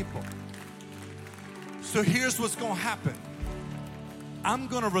lives of people. So here's what's going to happen. I'm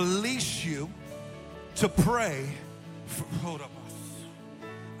going to release you to pray for, hold up.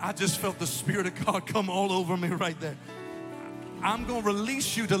 I just felt the Spirit of God come all over me right there. I'm going to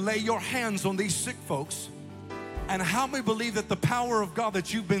release you to lay your hands on these sick folks. And how many believe that the power of God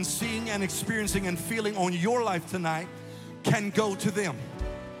that you've been seeing and experiencing and feeling on your life tonight can go to them?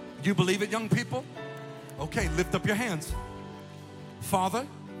 You believe it, young people? Okay, lift up your hands. Father,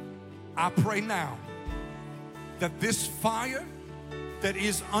 I pray now that this fire that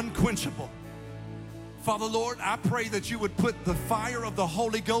is unquenchable, Father, Lord, I pray that you would put the fire of the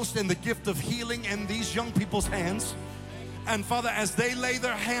Holy Ghost and the gift of healing in these young people's hands. And Father, as they lay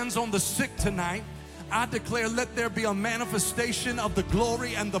their hands on the sick tonight, I declare, let there be a manifestation of the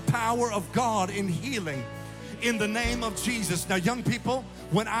glory and the power of God in healing in the name of Jesus. Now, young people,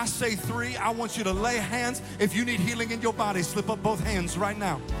 when I say 3, I want you to lay hands. If you need healing in your body, slip up both hands right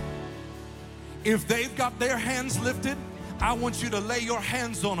now. If they've got their hands lifted, I want you to lay your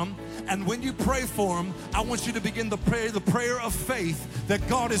hands on them. And when you pray for them, I want you to begin to pray the prayer of faith that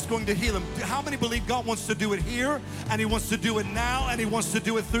God is going to heal them. How many believe God wants to do it here, and He wants to do it now, and He wants to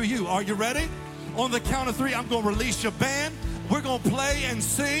do it through you? Are you ready? On the count of 3, I'm going to release your band. We're going to play and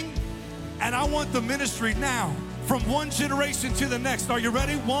sing. And I want the ministry now from one generation to the next. Are you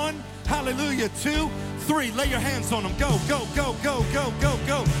ready? 1, hallelujah. 2, 3. Lay your hands on them. Go, go, go, go, go, go,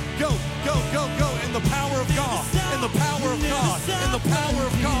 go, go, go, go, go. In the power of God. In the power of God. In the power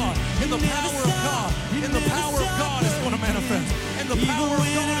of God. In the power of God. In the power of God is going to manifest. In the power of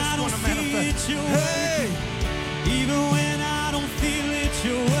God is going to manifest. Hey! Even when I don't feel it,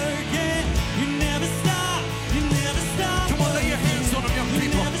 you're working. You never stop. You never stop. Come on, lay your hands on them, young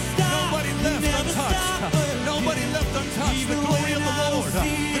people. Nobody left untouched. Nobody left untouched. The glory of the Lord.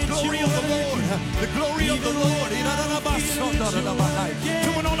 The glory of the Lord. The glory of the Lord.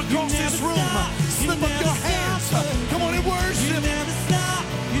 Coming on across this room. Slip up your hands. Come on and worship. You never stop.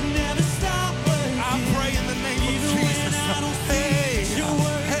 You never stop. I pray in the name of Jesus. Hey,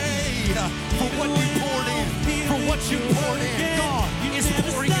 hey, for what you poured in. For what you poured in. God is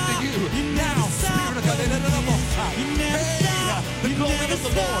pouring into you. Now, Spirit of God. Hey, the glory of the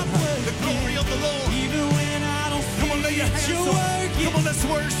Lord. The glory of the Lord. Even when I don't feel Come on, lay your it, hands you're on. working. Come on, let's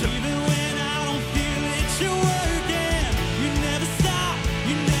worship. Even when I don't feel it, you're working. You never stop.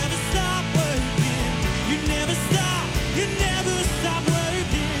 You never stop working. You never stop. You never stop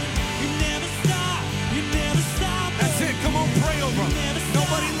working. You never stop. You never stop. That's it. Come on, pray over them.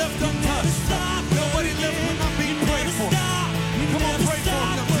 Nobody left untouched. Nobody left with not being prayed for. Come on, pray for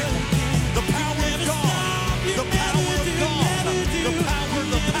them. The power of God. The power of God. The power,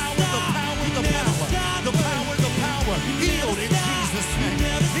 the power, the power, the power. The power, the power. Healed in Jesus' name.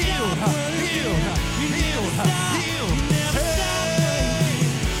 Healed, healed, healed, healed.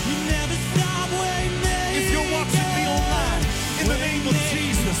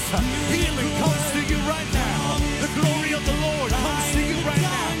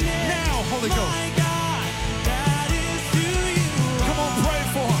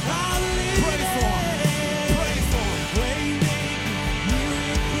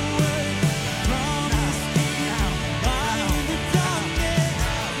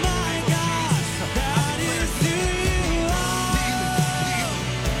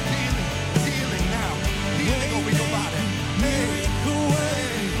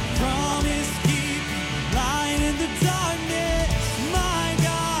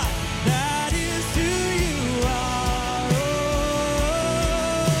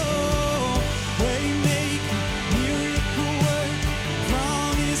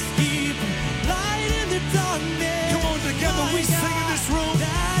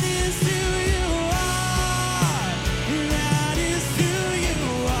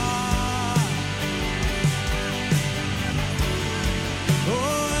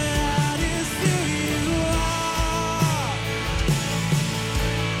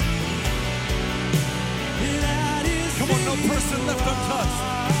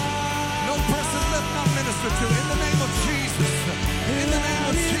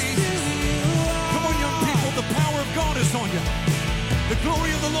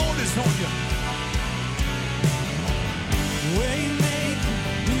 glory of the Lord is on you. Waymaker,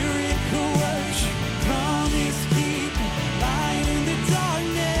 miracle worker, promise keeper, light in the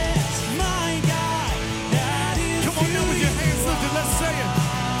darkness. My God, that is Come on now with your hands lifted, let's say it.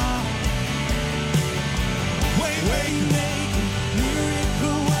 Waymaker,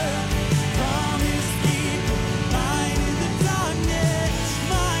 miracle worker, promise keeper, light in the darkness.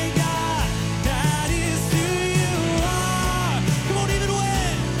 My God, that is who you are. Come on, even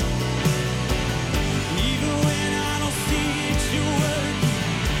when I don't see it, you're working.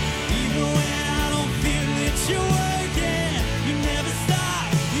 Even when I don't feel it, you're working. You never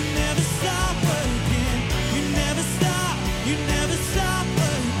stop working. You never stop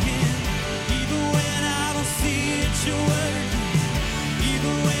working. Even when I don't see it, you're working.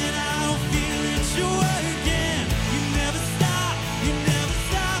 Even when I don't feel it, you're working. You never stop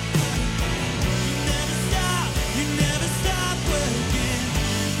working. You never stop working.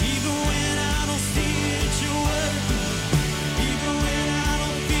 Even when I don't see it, you're working. Even when I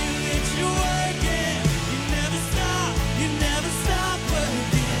don't feel it, you're working. You never stop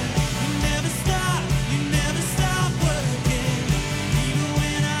working. You never stop working. Even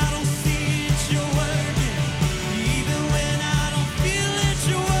when I don't see it, you're working. Even when I don't feel it,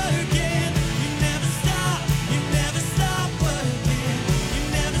 you're working. You never stop working. You never stop working. You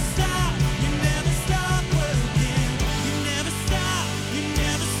never stop working. You never stop working. You never stop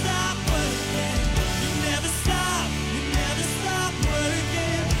working.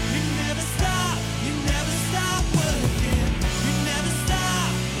 You never stop working. You never stop working. You never stop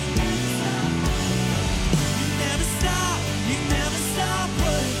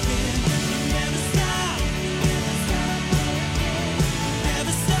working. You never stop working.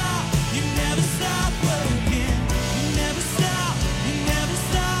 You never stop working. You never stop working. You never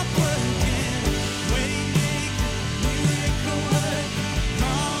stop working. Waymaker, miracle worker,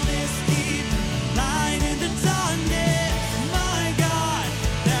 promise keeper, light in the darkness. My God,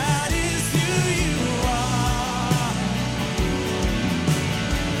 that is who you are.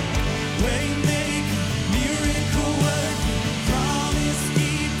 Waymaker, miracle worker, promise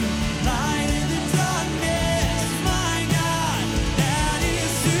keeper, light in the darkness. My God, that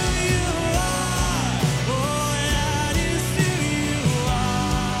is who you are. Oh, that is who you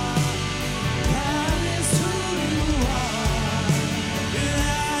are. That is who you are.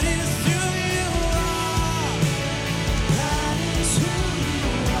 That is who you are. That is who you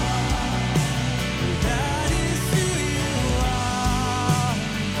are. That is who you are.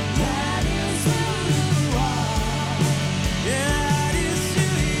 That is who you are. Yeah, that is who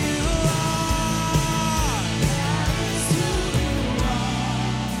you are.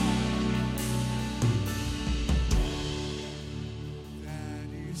 That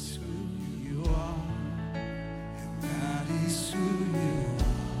is who you are. That is who you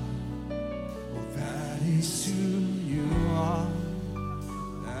are. Well, that is who you are.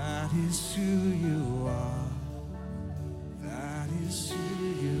 That is who you are. That is who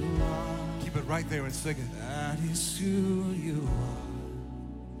you are. Keep it right there and sing it. That is who you are.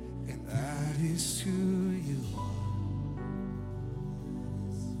 And that is who you are.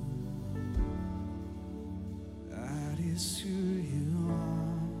 That is who you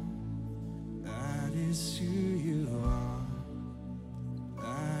are. That is who you are.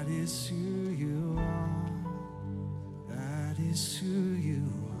 That is who you are. That is who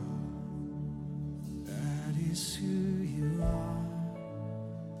you are. That is who you are.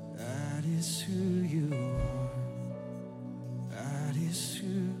 That is who you are. That is who.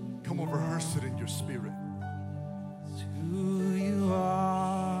 Come on, rehearse it in your spirit. It's who you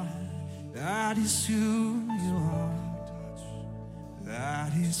are. That is who you are.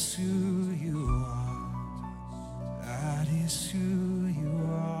 That is who you are. That is who you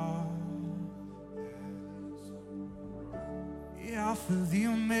are. The Alpha, the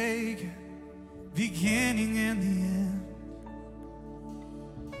Omega, beginning and the end.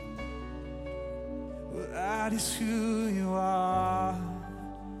 Well, that is who you are,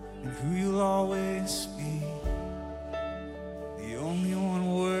 and who you'll always be. The only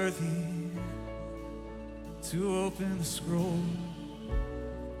one worthy to open the scroll.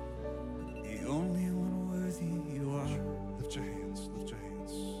 The only one worthy you are. Lift your hands, lift your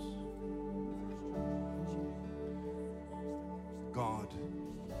hands. God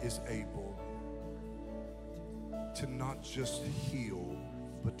is able to not just heal,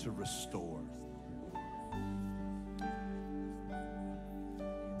 but to restore.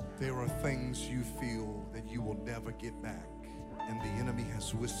 There are things you feel that you will never get back, and the enemy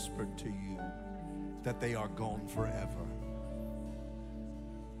has whispered to you that they are gone forever.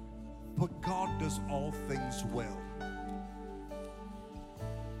 But God does all things well.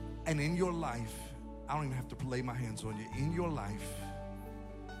 And in your life, I don't even have to lay my hands on you. In your life,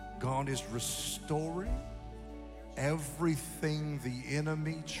 God is restoring everything the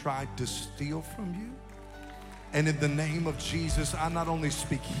enemy tried to steal from you. And in the name of Jesus, I not only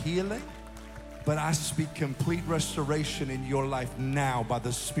speak healing, but I speak complete restoration in your life now by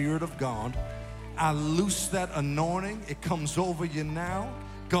the Spirit of God. I loose that anointing. It comes over you now.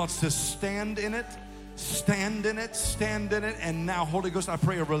 God says, stand in it, stand in it, stand in it. And now, Holy Ghost, I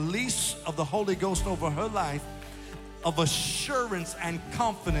pray a release of the Holy Ghost over her life, of assurance and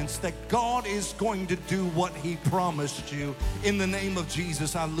confidence that God is going to do what He promised you. In the name of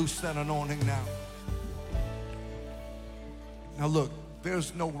Jesus, I loose that anointing now. Now look,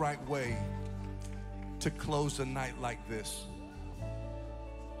 there's no right way to close a night like this.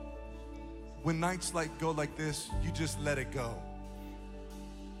 When nights go like this, you just let it go.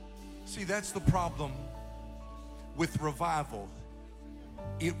 See, that's the problem with revival.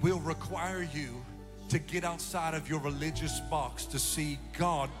 It will require you to get outside of your religious box to see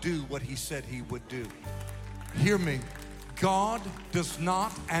God do what He said He would do. Hear me. God does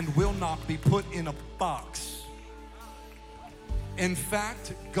not and will not be put in a box. In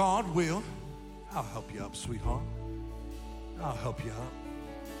fact, God will, I'll help you up, sweetheart. I'll help you up.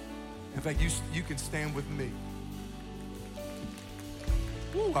 In fact, you can stand with me.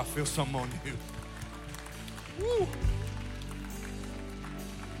 Woo, I feel something on you. Woo.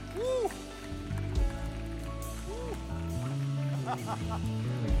 Woo. Woo.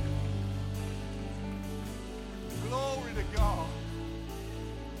 Glory to God.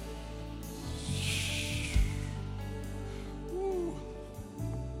 Woo.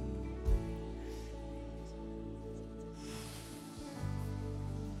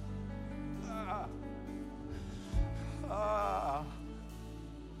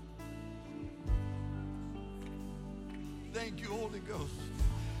 Thank you, Holy Ghost.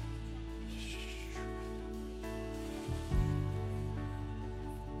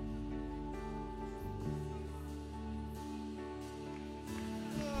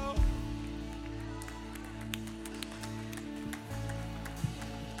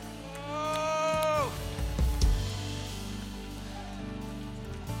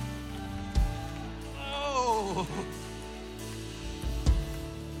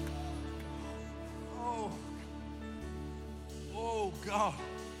 God,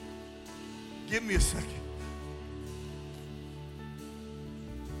 give me a second.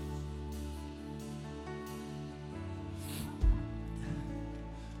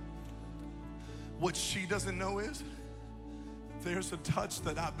 What she doesn't know is there's a touch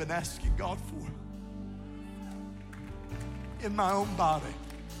that I've been asking God for in my own body.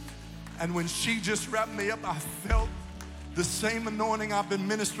 And when she just wrapped me up, I felt the same anointing I've been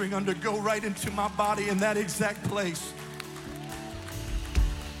ministering under go right into my body in that exact place.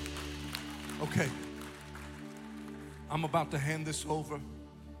 Okay, I'm about to hand this over.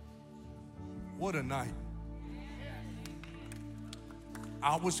 What a night.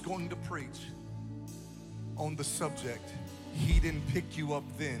 I was going to preach on the subject, He didn't pick you up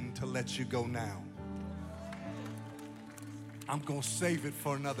then to let you go now. I'm going to save it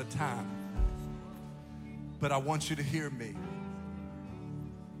for another time. But I want you to hear me.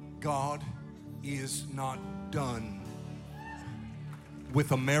 God is not done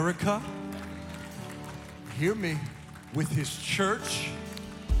with America. Hear me, with His church,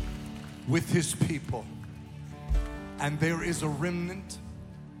 with His people. And there is a remnant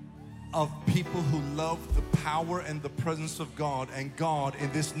of people who love the power and the presence of God. And God,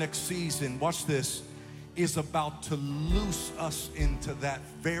 in this next season, watch this, is about to loose us into that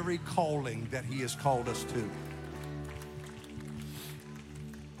very calling that He has called us to.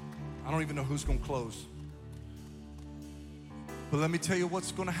 I don't even know who's going to close. But let me tell you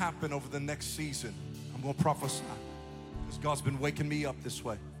what's going to happen over the next season. I'm going to prophesy because God's been waking me up this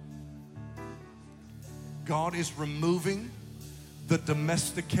way. God is removing the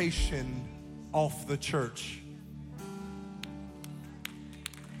domestication off the church.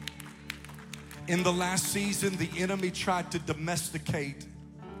 In the last season, the enemy tried to domesticate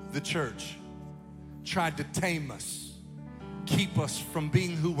the church, tried to tame us, keep us from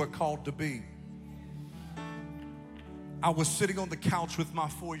being who we're called to be. I was sitting on the couch with my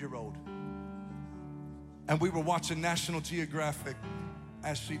 4-year-old, and we were watching National Geographic,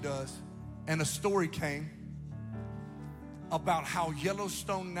 as she does, and a story came about how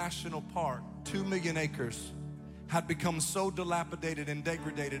Yellowstone National Park, 2 million acres, had become so dilapidated and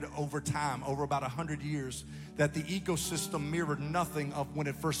degraded over time, over about 100 years, that the ecosystem mirrored nothing of when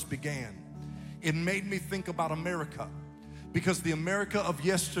it first began. It made me think about America, because the America of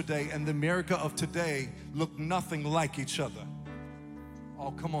yesterday and the America of today look nothing like each other. Oh,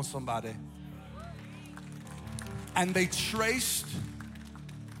 come on, somebody. And they traced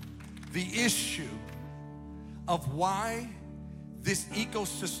the issue of why this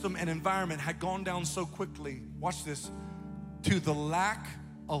ecosystem and environment had gone down so quickly, watch this, to the lack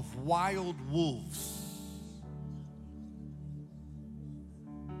of wild wolves.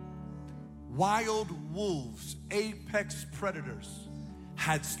 Wild wolves, apex predators,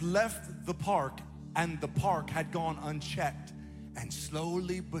 had left the park, and the park had gone unchecked. And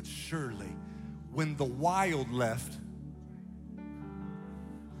slowly but surely, when the wild left,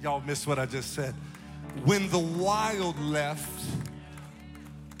 y'all missed what I just said. When the wild left,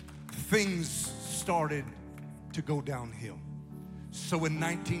 things started to go downhill. So in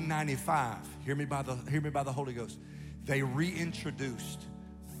 1995, hear me by the Holy Ghost, they reintroduced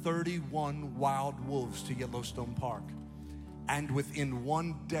 31 wild wolves to Yellowstone Park. And within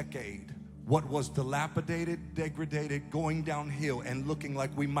 1 decade, what was dilapidated, degraded, going downhill, and looking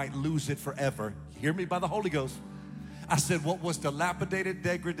like we might lose it forever. Hear me by the Holy Ghost. I said what was dilapidated,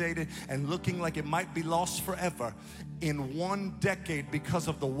 degraded, and looking like it might be lost forever. In 1 decade, because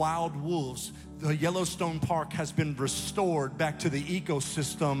of the wild wolves, the Yellowstone Park has been restored back to the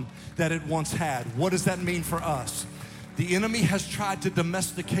ecosystem that it once had. What does that mean for us? The enemy has tried to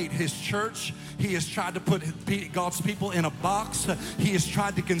domesticate his church. He has tried to put God's people in a box. He has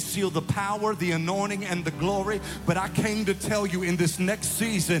tried to conceal the power, the anointing, and the glory. But I came to tell you in this next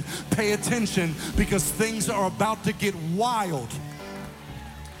season, pay attention, because things are about to get wild.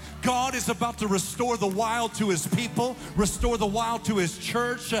 God is about to restore the wild to his people, restore the wild to his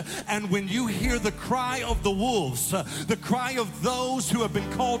church. And when you hear the cry of the wolves, the cry of those who have been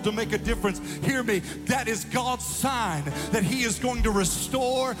called to make a difference, hear me, that is God's sign that he is going to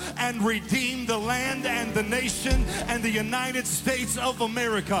restore and redeem the land and the nation and the United States of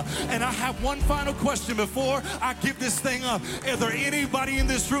America. And I have one final question before I give this thing up. Is there anybody in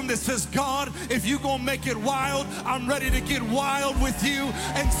this room that says, God, if you're going to make it wild, I'm ready to get wild with you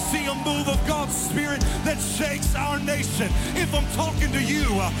and see a move of God's Spirit that shakes our nation? If I'm talking to you,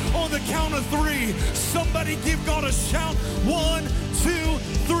 on the count of 3, somebody give God a shout. 1, 2,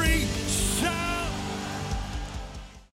 3.